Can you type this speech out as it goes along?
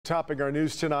Topping our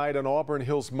news tonight, an Auburn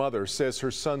Hills mother says her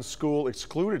son's school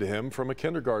excluded him from a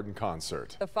kindergarten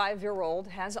concert. The 5-year-old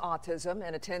has autism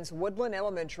and attends Woodland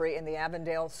Elementary in the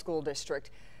Avondale School District.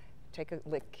 Take a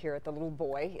look here at the little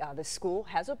boy. The school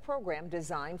has a program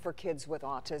designed for kids with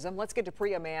autism. Let's get to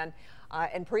Priya Mann.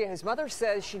 And Priya, his mother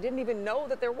says she didn't even know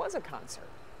that there was a concert.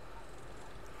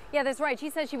 Yeah, that's right. She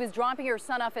says she was dropping her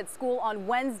son off at school on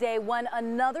Wednesday when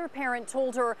another parent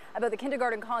told her about the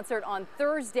kindergarten concert on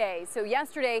Thursday. So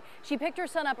yesterday, she picked her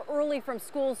son up early from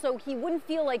school so he wouldn't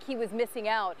feel like he was missing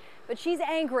out. But she's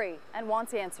angry and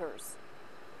wants answers.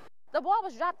 The ball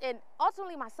was dropped, and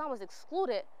ultimately my son was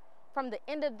excluded from the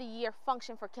end of the year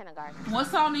function for kindergarten. What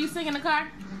song do you sing in the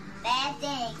car? Bad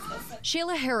things.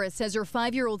 Shayla Harris says her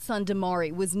 5-year-old son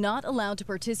Damari was not allowed to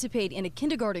participate in a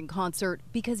kindergarten concert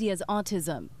because he has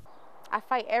autism. I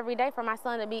fight every day for my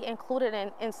son to be included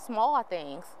in small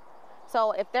things.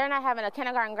 So if they're not having a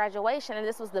kindergarten graduation and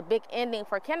this was the big ending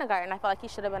for kindergarten, I feel like he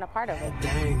should have been a part of it.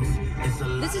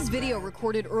 This is video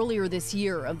recorded earlier this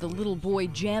year of the little boy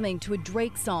jamming to a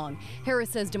Drake song. Harris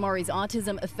says Damari's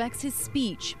autism affects his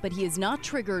speech, but he is not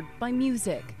triggered by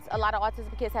music. A lot of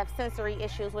autistic kids have sensory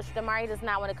issues, which Damari does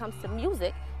not when it comes to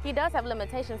music. He does have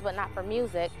limitations, but not for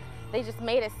music. They just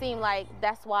made it seem like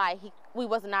that's why we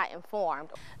was not informed.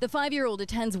 The 5-year-old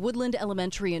attends Woodland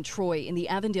Elementary in Troy in the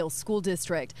Avondale School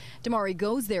District. Damari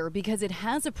goes there because it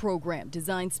has a program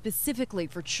designed specifically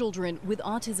for children with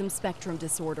autism spectrum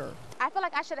disorder. I feel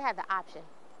like I should have had the option.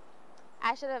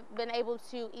 I should have been able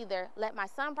to either let my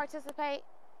son participate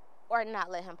or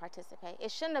not let him participate. It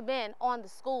shouldn't have been on the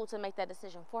school to make that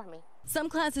decision for me. Some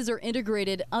classes are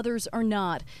integrated, others are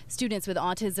not. Students with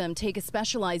autism take a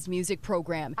specialized music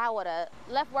program. I would have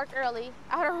left work early.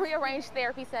 I would have rearranged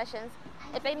therapy sessions.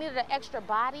 If they needed an extra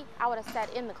body, I would have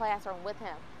sat in the classroom with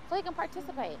him so he can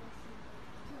participate.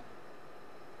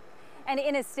 And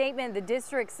in a statement, the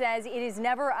district says it is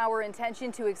never our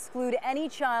intention to exclude any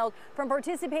child from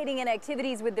participating in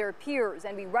activities with their peers.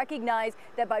 And we recognize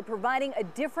that by providing a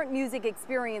different music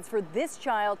experience for this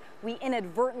child, we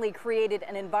inadvertently created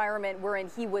an environment wherein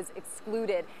he was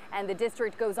excluded. And the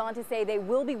district goes on to say they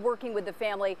will be working with the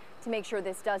family to make sure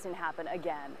this doesn't happen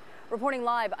again. Reporting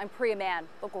live, I'm Priya Mann,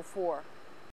 Local 4.